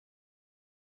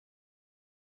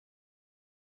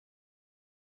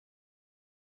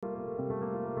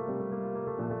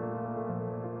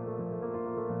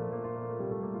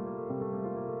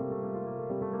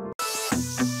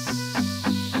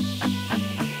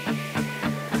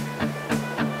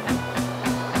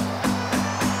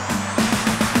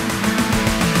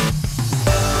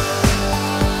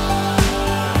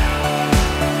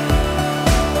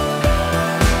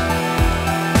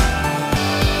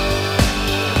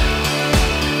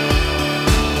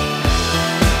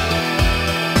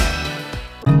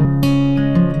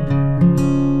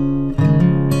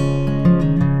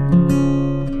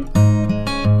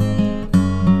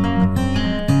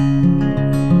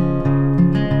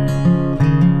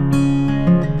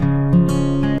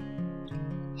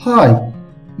Hi,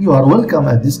 you are welcome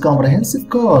at this comprehensive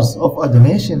course of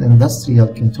Automation Industrial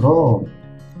Control.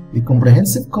 The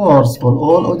comprehensive course for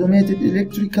all automated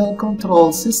electrical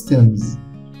control systems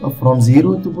from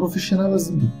zero to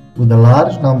professionalism with a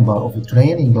large number of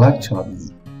training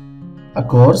lectures. A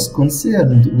course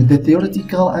concerned with the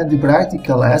theoretical and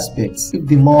practical aspects of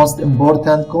the most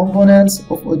important components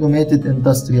of automated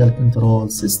industrial control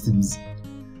systems,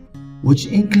 which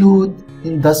include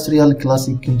industrial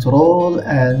classic control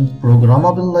and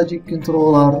programmable logic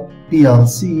controller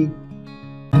 (PLC).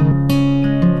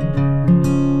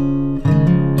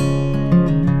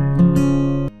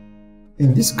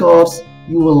 In this course,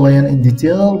 you will learn in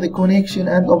detail the connection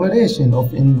and operation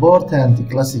of important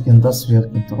classic industrial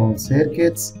control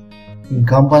circuits in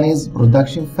companies,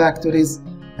 production factories,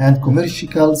 and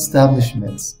commercial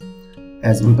establishments,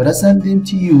 as we present them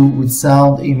to you with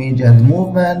sound, image, and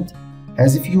movement,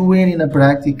 as if you were in a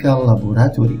practical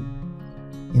laboratory.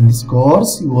 In this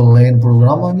course, you will learn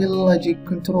programmable logic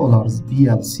controllers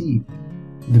 (PLC),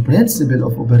 the principle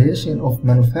of operation of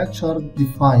manufactured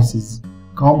devices,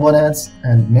 components,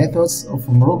 and methods of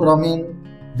programming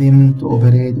them to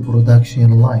operate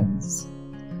production lines.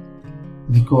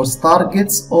 The course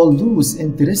targets all those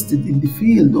interested in the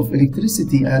field of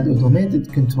electricity and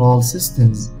automated control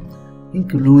systems,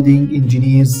 including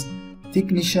engineers,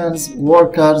 technicians,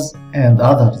 workers, and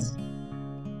others.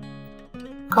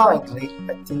 Kindly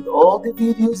attend all the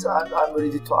videos and I'm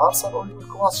ready to answer all your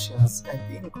questions and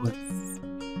inquiries.